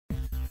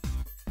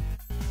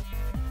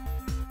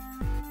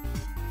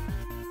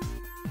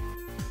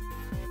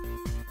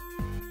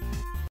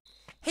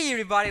Hey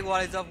everybody,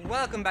 what is up?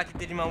 Welcome back to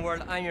Digimon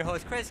World. I'm your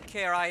host Chris,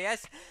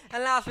 KRIS,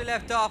 and last we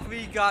left off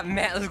we got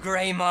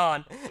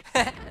MetalGreymon.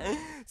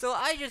 So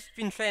I just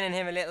been training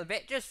him a little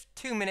bit, just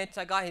 2 minutes.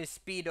 I got his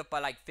speed up by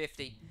like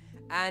 50.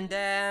 And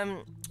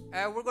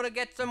we're gonna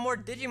get some more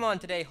Digimon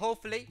today,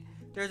 hopefully.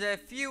 There's a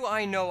few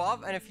I know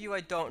of and a few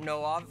I don't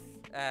know of.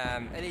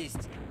 At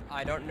least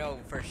I don't know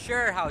for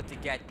sure how to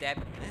get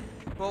them.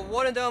 But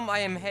one of them I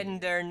am heading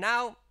there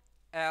now.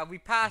 We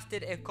passed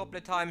it a couple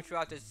of times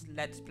throughout this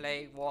Let's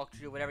Play,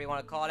 walkthrough, whatever you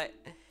want to call it.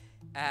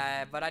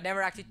 But I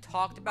never actually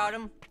talked about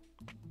him.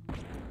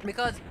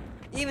 Because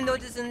even though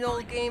this is an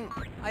old game,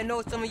 I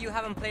know some of you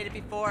haven't played it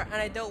before,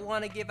 and I don't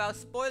want to give out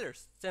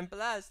spoilers.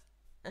 Simple as.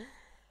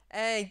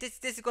 This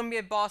is going to be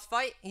a boss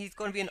fight. He's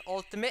going to be an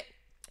ultimate.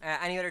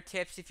 Any other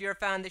tips? If you're a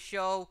fan of the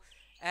show,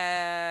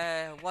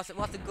 what's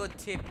a good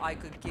tip I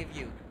could give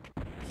you?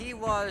 He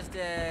was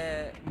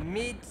the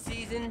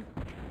mid-season,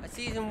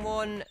 season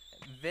 1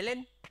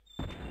 villain.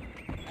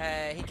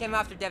 He came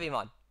after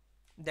Dejimon.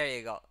 There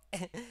you go.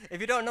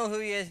 If you don't know who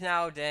he is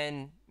now,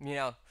 then you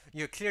know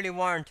you clearly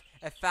weren't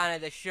a fan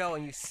of the show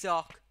and you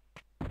suck.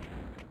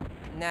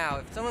 Now,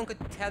 if someone could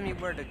tell me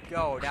where to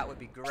go, that would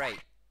be great.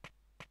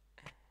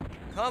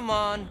 Come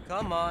on,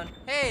 come on.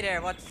 Hey there,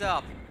 what's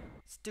up?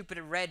 Stupid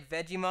red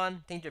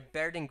Vegimon. Think you're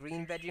better than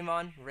green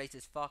Vegimon?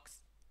 Racist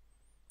fucks.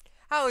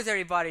 How is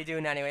everybody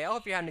doing anyway? I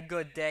hope you're having a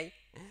good day.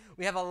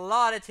 We have a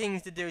lot of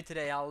things to do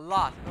today, a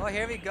lot. Oh,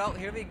 here we go,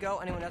 here we go.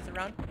 Anyone else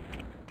around?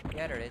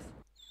 Yeah, there is.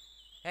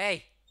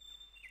 Hey!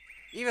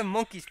 Even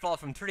monkeys fall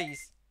from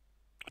trees.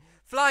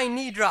 Flying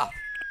knee drop.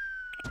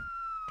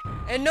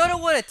 Another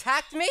one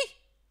attacked me?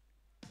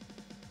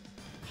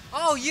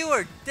 Oh, you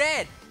are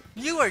dead.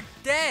 You are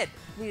dead.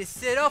 You need to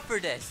sit up for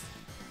this.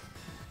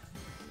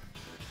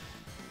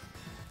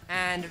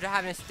 And they're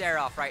having a stare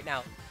off right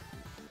now.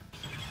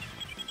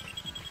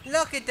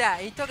 Look at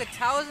that. He took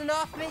 1,000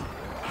 off me?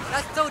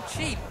 That's so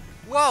cheap.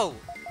 Whoa.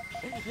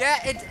 Yeah,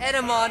 it's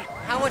Etemon.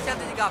 How much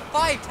health has he got?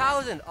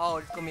 5,000. Oh,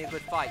 it's going to be a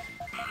good fight.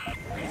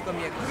 It's going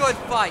to be a good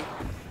fight.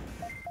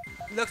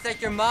 Looks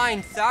like you're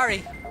mine.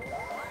 Sorry.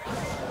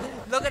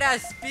 Look at that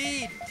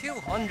speed.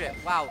 200.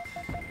 Wow.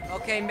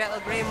 Okay,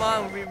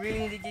 MetalGreymon, we really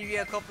need to give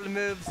you a couple of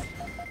moves.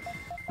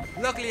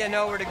 Luckily, I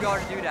know where to go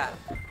to do that.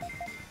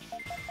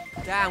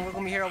 Damn, we're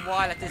going to be here a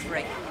while at this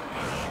rate.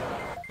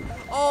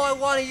 Oh, I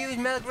want to use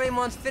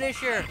MetalGreymon's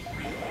finisher.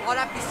 Oh,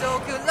 that'd be so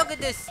cool. Look at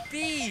this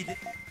speed.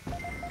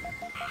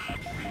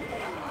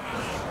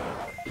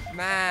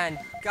 Man,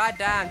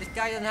 goddamn, this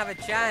guy doesn't have a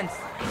chance.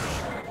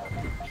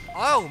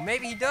 Oh,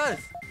 maybe he does.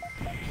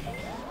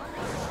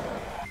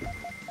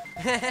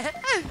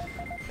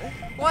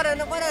 What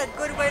a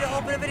good way to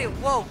open a video.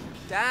 Whoa,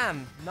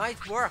 damn,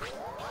 nice work.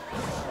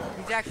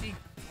 He's actually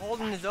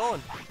holding his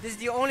own. This is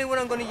the only one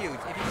I'm going to use.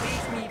 If he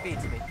beats me, he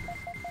beats me.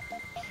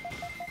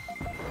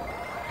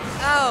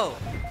 Oh!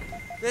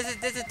 This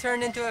is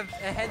turned into a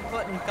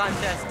headbutting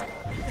contest.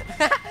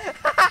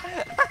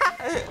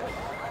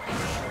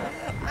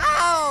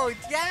 Oh,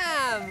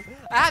 damn!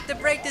 I have to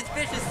break this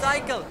vicious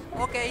cycle.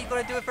 Okay, he's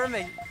gonna do it for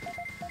me.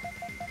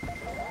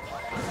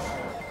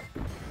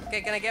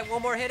 Okay, can I get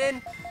one more hit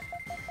in?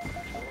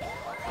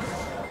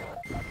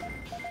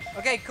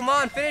 Okay, come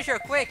on, finish her,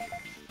 quick!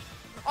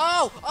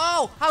 Oh!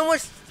 Oh! How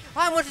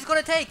much is it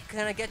gonna take?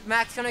 Can I get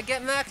max? Can I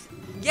get max?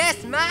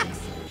 Yes, max!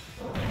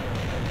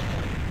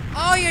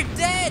 Oh, you're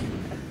dead!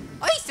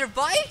 Oh, you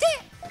survived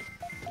it?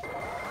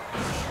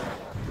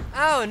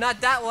 Oh,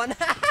 not that one.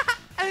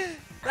 That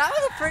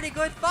was a pretty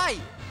good fight.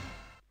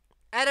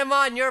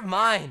 Etemon, you're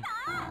mine.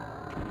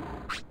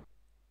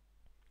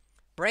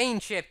 Brain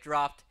chip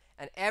dropped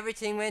and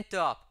everything went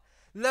up.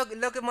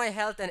 Look at my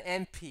health and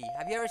MP.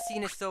 Have you ever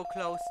seen it so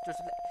close? There's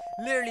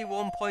literally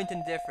 1 point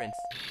in difference.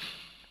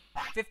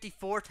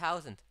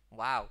 54,000.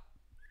 Wow.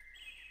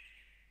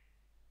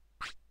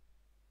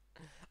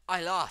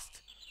 I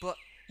lost, but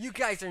you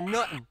guys are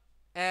nothing.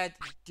 Do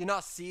you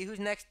not see who's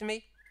next to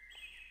me?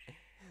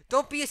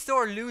 Don't be a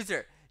sore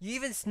loser. You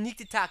even sneak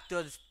attacked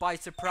us by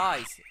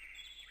surprise.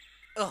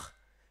 Ugh,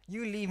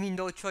 you leave me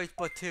no choice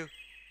but to.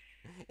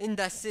 In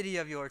that city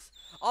of yours,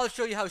 I'll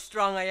show you how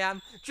strong I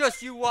am.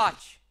 Just you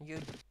watch. You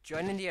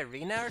joining the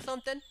arena or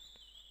something?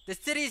 The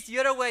city's the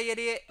other way,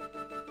 idiot.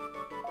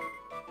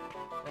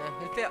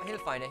 He'll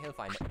find it, he'll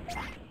find it.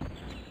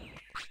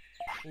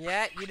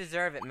 Yeah, you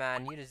deserve it,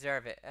 man. You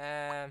deserve it.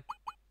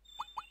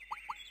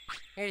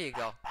 Here you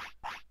go.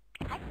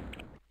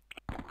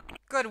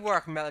 Good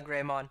work,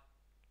 MetalGreymon.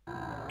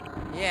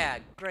 Yeah,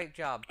 great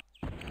job.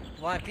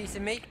 Want a piece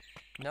of me?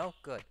 No?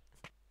 Good.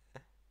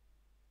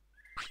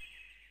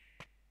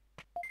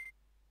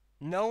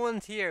 No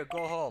one's here.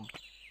 Go home.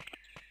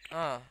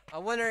 I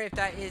wonder if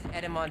that is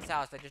Etemon's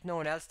house. Like, there's no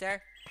one else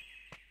there.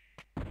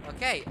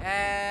 Okay,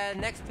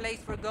 next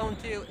place we're going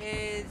to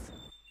is...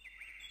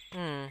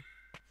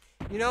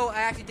 You know,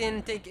 I actually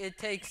didn't think it'd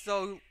take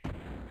so...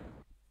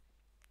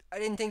 I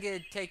didn't think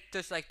it'd take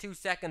just like 2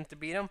 seconds to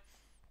beat him.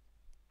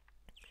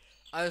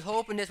 I was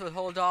hoping this would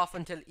hold off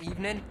until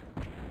evening,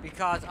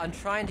 because I'm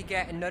trying to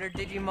get another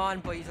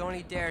Digimon, but he's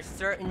only there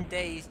certain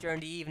days during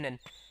the evening.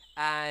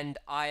 and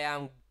I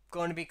am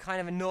going to be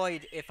kind of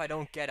annoyed if I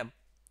don't get him.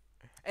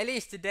 At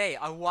least today,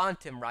 I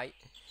want him, right?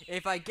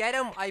 If I get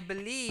him, I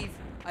believe,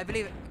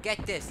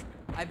 get this,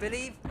 I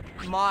believe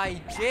my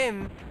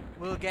gym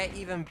will get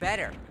even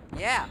better.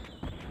 Yeah.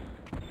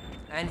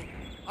 And,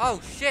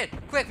 oh shit,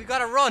 quick, we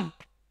gotta run.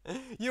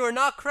 You are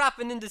not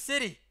crapping in the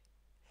city.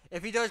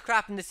 If he does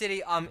crap in the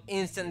city, I'm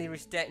instantly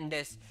resetting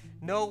this.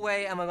 No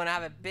way am I gonna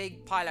have a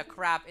big pile of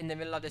crap in the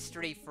middle of the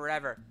street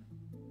forever.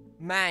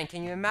 Man,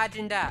 can you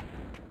imagine that?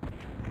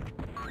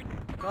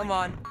 Come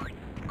on.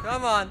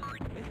 Come on.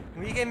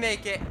 We can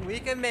make it. We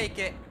can make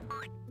it.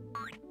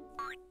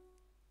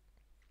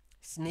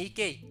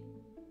 Sneaky.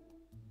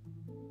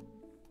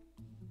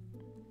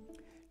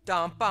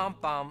 Dum bum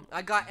bum.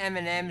 I got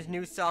Eminem's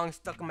new song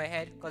stuck in my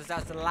head because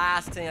that's the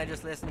last thing I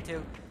just listened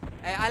to.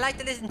 I like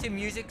to listen to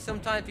music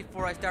sometimes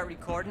before I start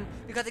recording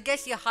because it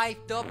gets you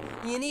hyped up.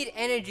 You need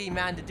energy,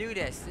 man, to do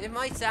this. It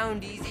might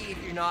sound easy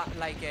if you're not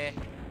like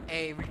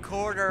a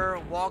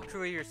recorder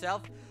walkthrough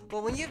yourself,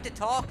 but when you have to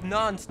talk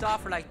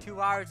non-stop for like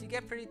 2 hours, you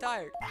get pretty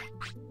tired.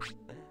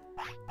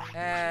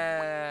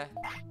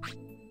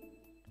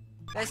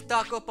 Let's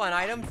stock up on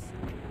items,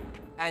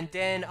 and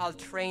then I'll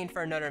train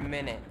for another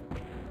minute.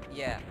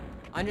 Yeah,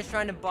 I'm just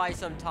trying to buy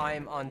some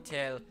time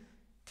until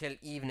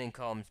evening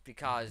comes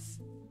because,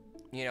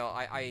 you know,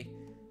 I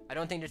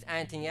don't think there's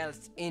anything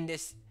else in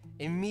this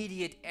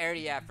immediate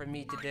area for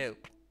me to do.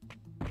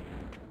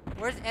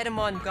 Where's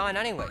Etemon gone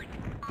anyway?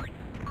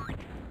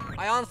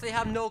 I honestly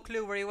have no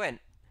clue where he went.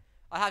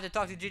 I'll have to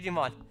talk to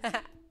Jijimon.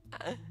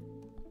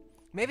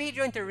 Maybe he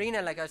joined the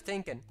arena like I was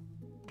thinking.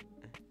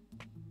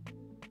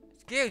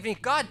 Excuse me,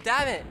 god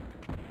damn it!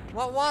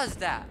 What was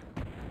that?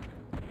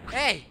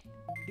 Hey!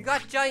 You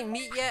got giant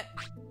meat yet?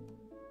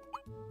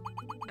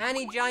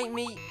 Any giant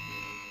meat?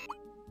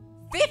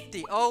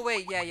 50! Oh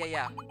wait,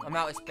 yeah. I'm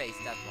out of space,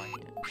 that's why.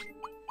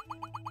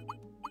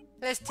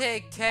 Let's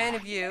take 10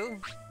 of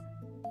you.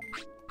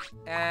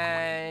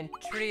 And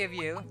 3 of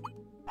you.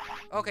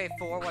 Okay,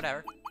 4,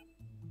 whatever.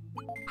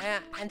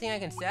 Anything I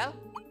can sell?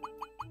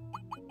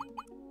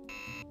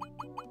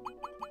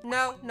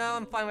 No,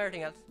 I'm fine with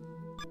everything else.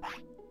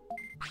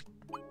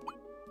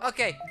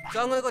 Okay,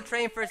 so I'm gonna go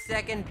train for a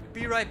second.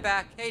 Be right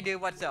back. Hey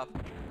dude, what's up?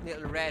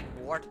 Little red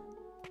wart.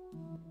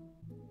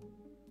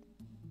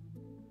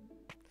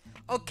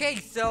 Okay,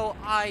 so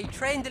I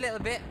trained a little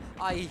bit.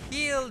 I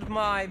healed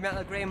my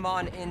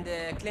MetalGreymon in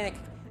the clinic,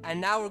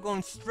 and now we're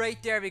going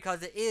straight there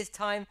because it is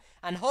time.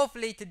 And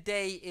hopefully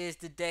today is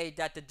the day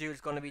that the dude's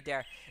gonna be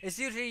there. It's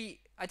usually,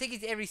 I think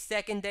it's every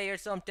second day or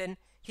something.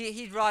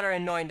 He's rather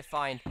annoying to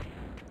find.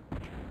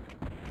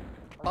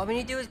 All we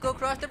need to do is go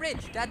across the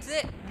bridge. That's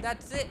it.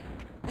 That's it.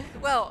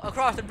 Well,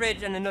 across the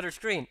bridge and another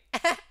screen.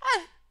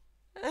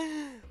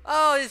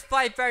 Oh, this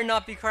fight better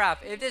not be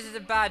crap. If this is a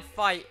bad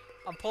fight,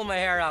 I'll pull my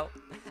hair out.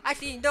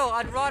 Actually, no,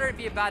 I'd rather it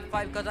be a bad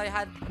fight because I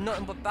had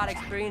nothing but bad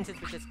experiences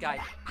with this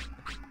guy.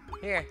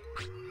 Here.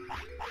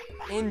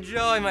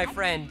 Enjoy, my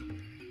friend.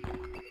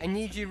 I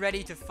need you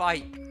ready to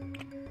fight.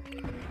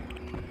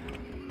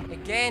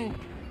 Again?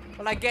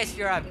 Well, I guess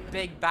you're a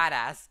big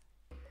badass.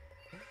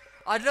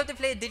 I'd love to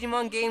play a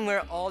Digimon game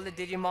where all the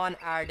Digimon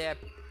are the...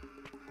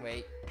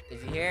 Wait,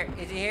 is he here?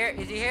 Is he here?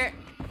 Is he here?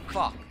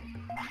 Fuck.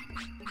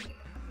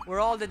 Where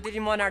all the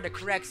Digimon are the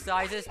correct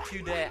sizes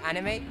to the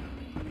anime.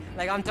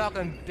 Like, I'm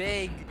talking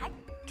big,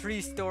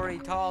 3-story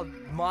tall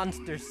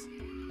monsters.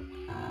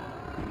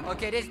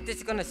 Okay, this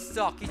is gonna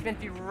suck. He's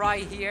meant to be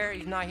right here.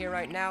 He's not here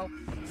right now.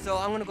 So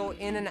I'm gonna go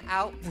in and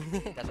out.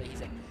 That's what he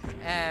said.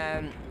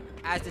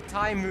 As the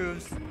time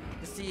moves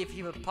to see if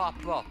he will pop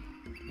up.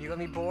 You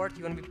gonna be bored?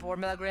 You gonna be bored,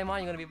 MetalGreymon?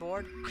 You gonna be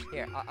bored?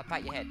 Here, I'll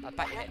pat your head. I'll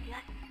pat your head.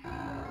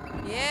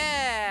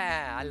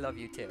 Yeah, I love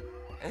you too.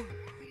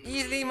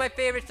 Easily my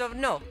favorite so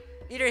no.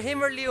 Either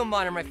him or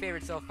Leomon are my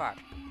favorite so far.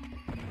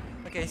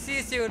 Okay, see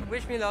you soon.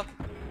 Wish me luck.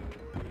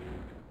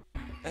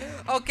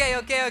 Okay.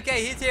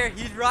 He's here.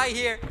 He's right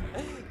here.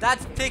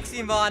 That's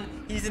Piximon.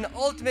 He's an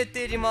ultimate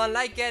Digimon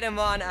like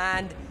Etemon,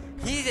 and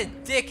he's a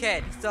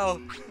dickhead.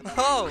 So,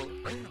 oh,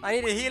 I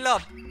need to heal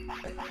up.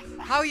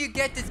 How you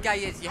get this guy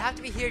is you have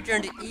to be here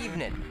during the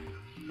evening.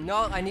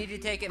 No, I need you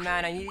to take it,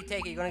 man. I need you to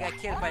take it. You're gonna get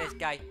killed by this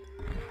guy.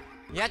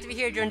 You have to be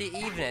here during the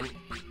evening,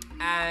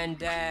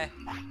 and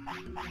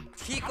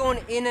keep going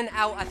in and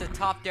out at the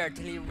top there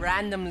till he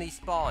randomly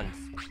spawns.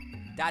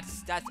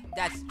 That's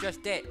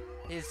just it.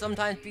 He'll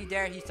sometimes be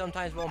there, he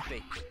sometimes won't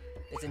be.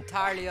 It's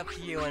entirely up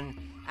to you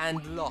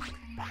and luck.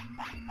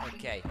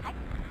 Okay.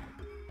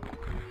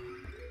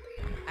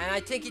 And I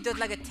think he does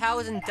like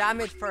 1,000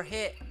 damage per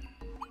hit.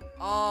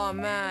 Oh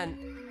man.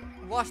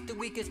 What's the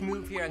weakest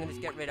move here I'm gonna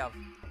just get rid of?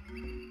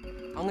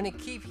 I'm gonna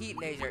keep Heat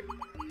Laser.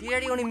 These are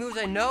the only moves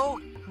I know?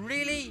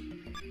 Really?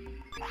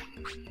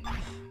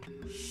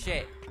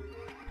 Shit.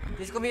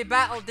 This is gonna be a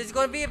battle. This is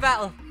gonna be a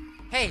battle.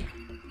 Hey,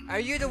 are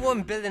you the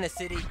one building a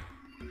city?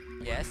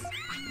 Yes.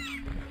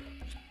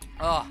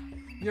 Oh,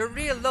 you're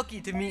real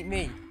lucky to meet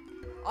me.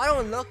 I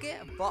don't look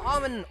it, but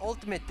I'm an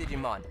ultimate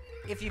Digimon.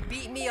 If you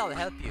beat me, I'll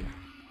help you.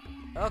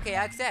 Okay,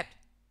 I accept.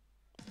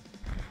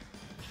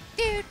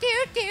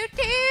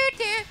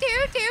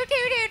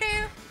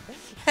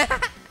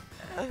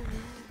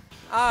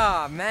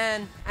 Oh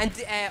man, and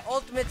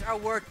ultimates are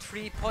worth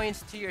 3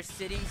 points to your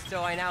city,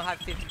 so I now have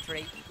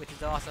 53, which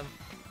is awesome.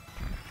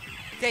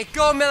 Okay,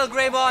 go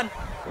MetalGreymon!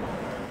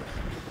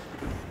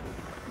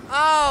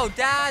 Oh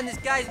damn, this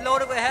guy's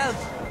loaded with health.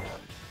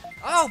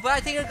 Oh, but I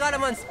think I got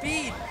him on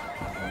speed.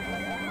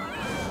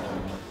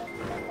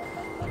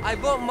 I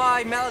bumped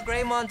my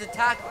MetalGreymon's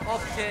attack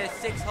up to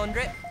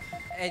 600.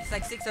 It's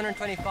like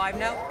 625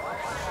 now.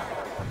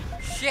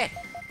 Shit!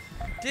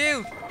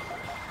 Dude!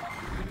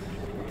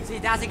 See,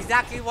 that's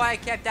exactly why I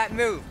kept that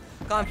move.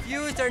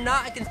 Confused or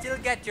not, I can still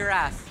get your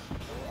ass.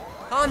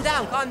 Calm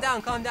down, calm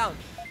down, calm down.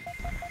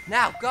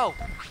 Now, go!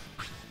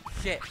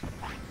 Shit.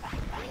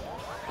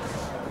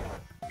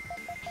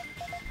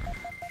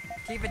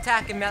 Keep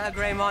attacking,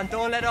 MetalGreymon.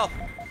 Don't let up.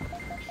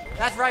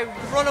 That's right,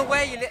 run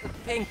away, you little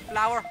pink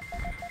flower.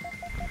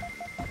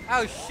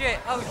 Oh shit,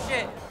 oh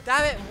shit.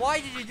 Damn it, why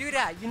did you do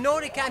that? You know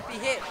they can't be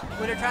hit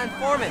when they're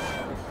transforming.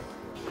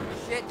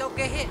 Shit, don't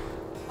get hit.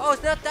 Oh,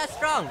 it's not that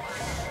strong.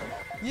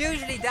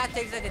 Usually that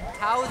takes like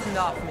 1,000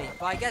 off me,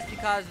 but I guess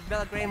because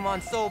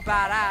MetalGreymon's so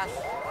badass.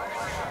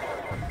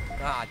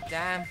 Ah,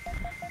 damn.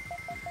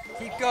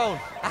 Keep going.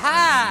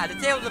 Aha! The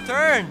tables have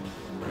turned.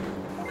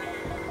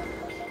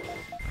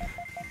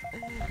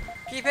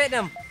 Keep hitting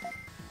him.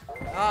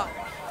 Oh,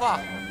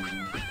 fuck.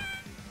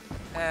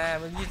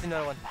 We'll use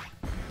another one.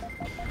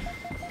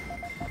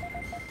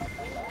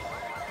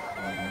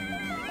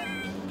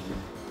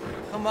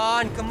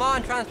 Come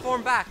on,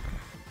 transform back.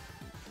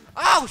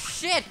 Oh,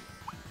 shit!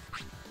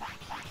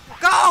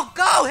 Go,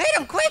 go, hit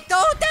him quick,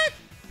 don't that!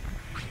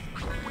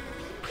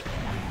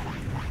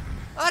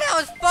 Oh, that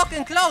was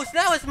fucking close.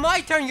 Now it's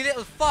my turn, you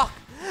little fuck.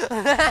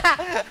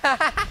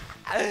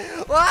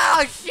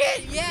 Wow,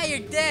 shit, yeah, you're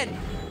dead.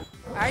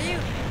 Are you?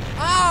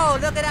 Oh,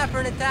 look at that for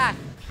an attack.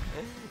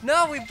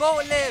 No, we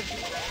both live.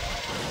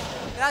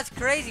 That's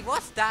crazy.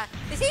 What's that?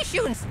 Is he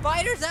shooting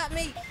spiders at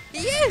me?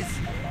 He is.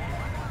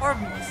 Or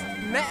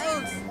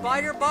metal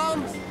spider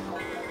bombs.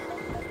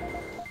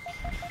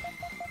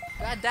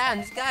 God damn,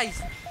 this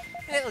guy's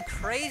a little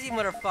crazy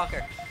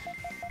motherfucker.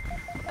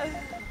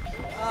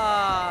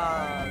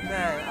 Oh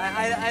man,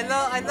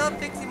 I love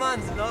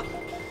Piximon's look.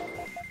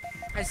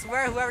 I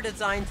swear whoever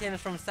designed him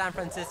is from San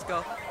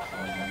Francisco.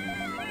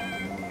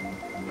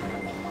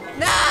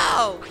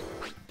 No!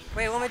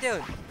 Wait, what am I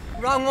doing?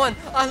 Wrong one.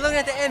 Oh, I'm looking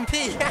at the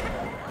MP.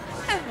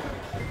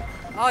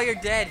 Oh, you're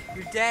dead.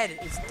 You're dead.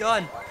 It's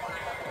done.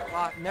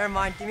 Oh, never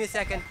mind. Give me a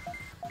second.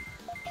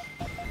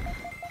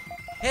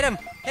 Hit him.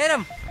 Hit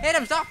him. Hit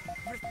him. Stop.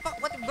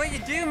 What are you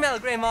doing,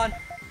 MetalGreymon?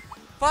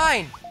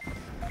 Fine.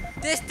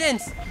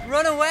 Distance.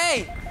 Run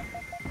away.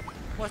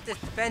 What's this?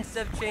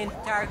 Defensive change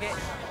target.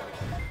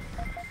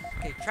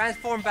 Okay,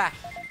 transform back.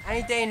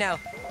 Any day now.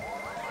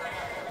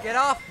 Get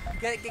off.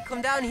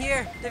 Come down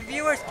here. The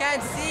viewers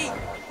can't see.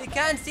 They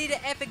can't see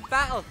the epic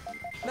battle.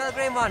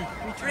 MetalGreymon,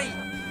 retreat.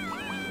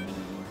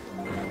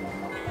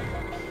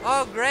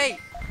 Oh, great.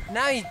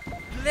 Now he's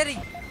bloody.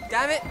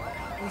 Damn it.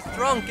 He's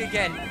drunk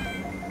again.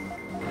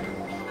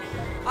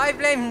 I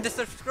blame the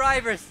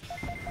subscribers.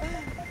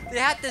 They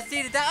had to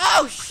see that.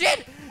 Oh,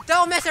 shit.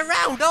 Don't mess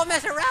around. Don't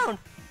mess around.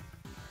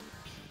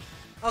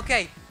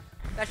 Okay.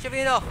 That should be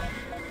enough.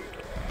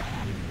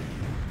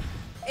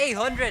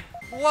 800.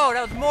 Whoa,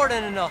 that was more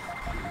than enough.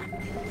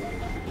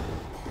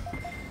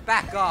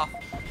 Back off.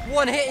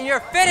 One hit and you're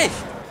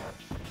finished.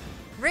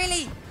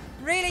 Really?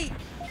 Really?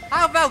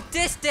 How about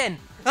this then?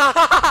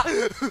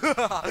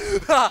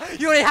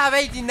 You only have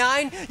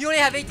 89? You only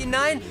have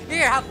 89?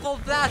 Here, have full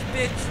blast,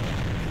 bitch.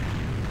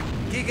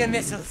 Giga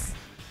missiles.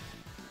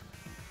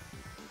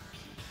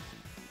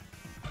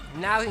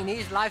 Now he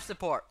needs life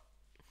support.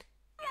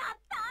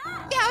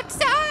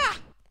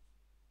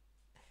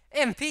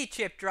 MP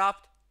chip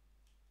dropped.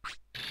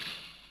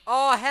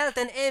 Oh, health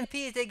and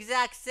MP is the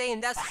exact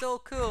same. That's so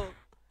cool.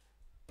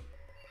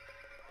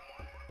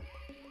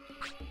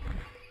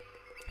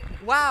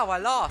 Wow, I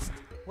lost.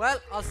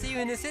 Well, I'll see you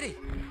in the city.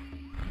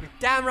 You're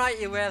damn right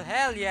you will.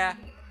 Hell yeah.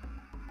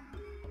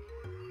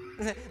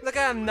 Look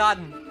at him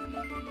nodding.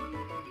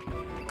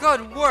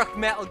 Good work,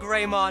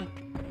 MetalGreymon.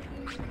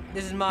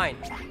 This is mine.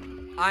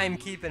 I'm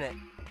keeping it.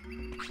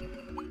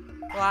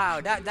 Wow,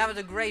 that was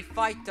a great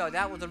fight though.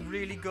 That was a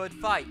really good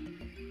fight.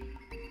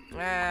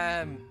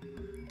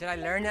 Did I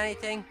learn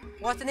anything?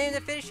 What's the name of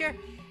the finisher?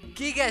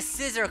 Giga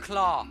Scissor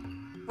Claw.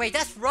 Wait,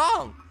 that's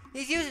wrong.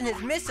 He's using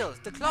his missiles.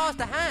 The claw's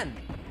the hand.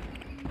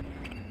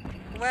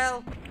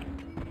 Well,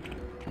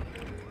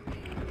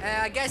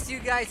 I guess you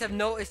guys have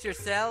noticed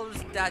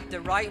yourselves that the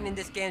writing in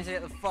this game is a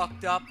little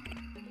fucked up.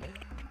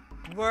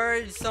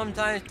 Words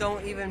sometimes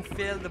don't even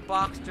fill the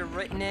box they're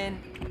written in.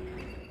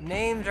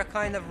 Names are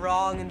kind of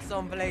wrong in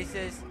some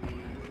places.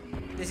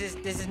 This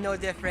is no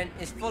different.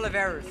 It's full of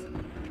errors.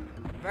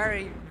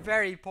 Very,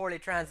 very poorly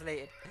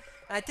translated.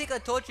 And I think I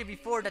told you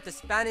before that the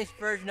Spanish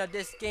version of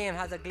this game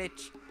has a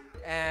glitch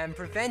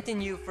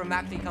preventing you from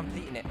actually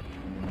completing it.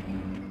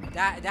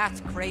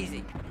 That's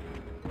crazy.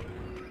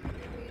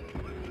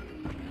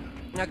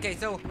 Okay,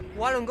 so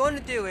what I'm going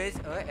to do is...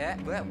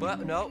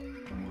 no.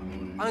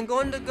 I'm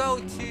going to go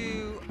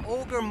to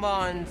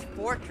Ogrmon's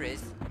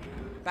fortress,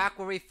 back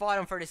where we fought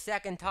him for the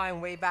second time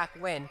way back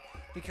when,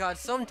 because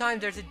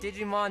sometimes there's a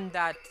Digimon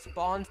that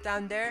spawns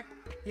down there.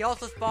 He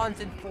also spawns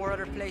in 4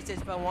 other places,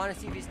 but I want to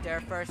see if he's there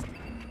first.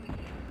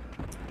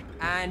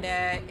 And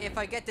if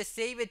I get to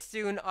save it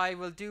soon, I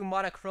will do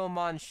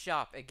MetalGreymon's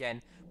shop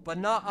again, but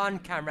not on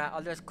camera.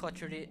 I'll just cut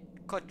through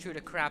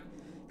the crap,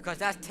 because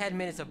that's 10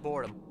 minutes of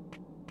boredom.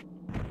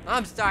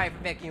 I'm sorry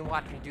for making you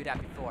watch me do that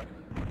before.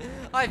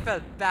 I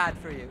felt bad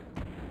for you.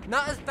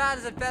 Not as bad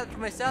as I felt for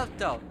myself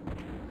though.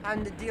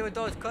 Having to deal with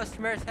those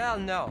customers, hell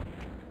no.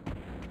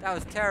 That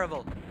was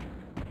terrible.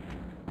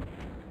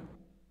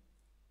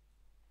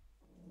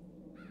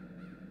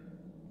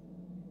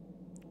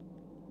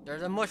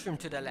 There's a mushroom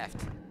to the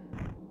left.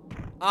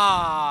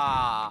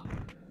 Ah.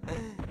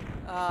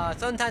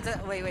 Sometimes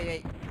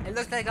wait. It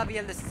looks like I'll be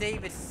able to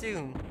save it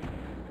soon.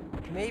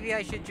 Maybe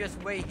I should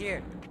just wait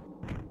here.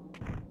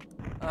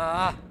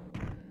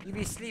 You'll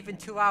be sleeping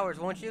 2 hours,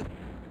 won't you?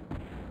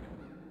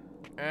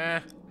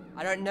 I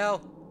don't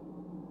know.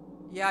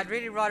 Yeah, I'd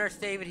really rather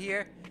save it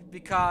here,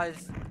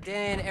 because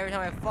then every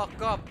time I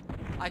fuck up,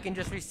 I can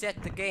just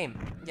reset the game.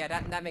 Yeah,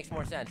 that makes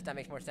more sense. That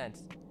makes more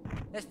sense.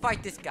 Let's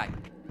fight this guy.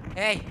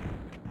 Hey,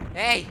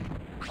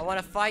 I want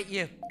to fight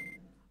you.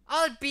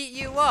 I'll beat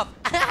you up.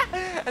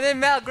 And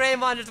then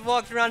MetalGreymon just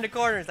walks around the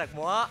corner. It's like,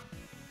 what?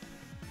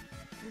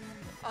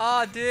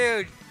 Oh,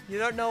 dude, you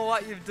don't know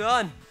what you've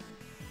done.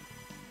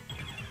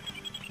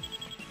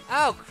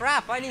 Oh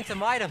crap, I need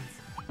some items.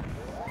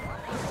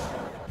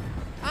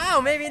 Oh,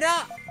 maybe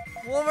not.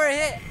 One more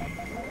hit.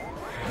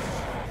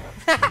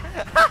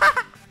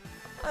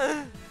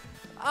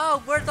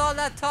 Oh, where's all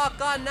that talk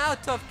gone now,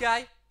 tough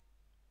guy?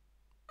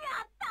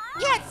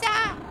 Yes,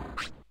 sir.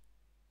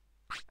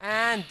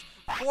 And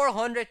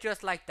 400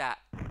 just like that.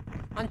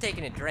 I'm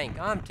taking a drink.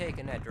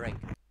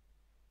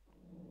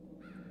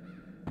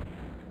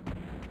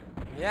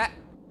 Yeah.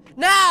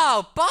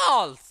 No!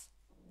 Balls!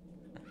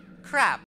 Crap.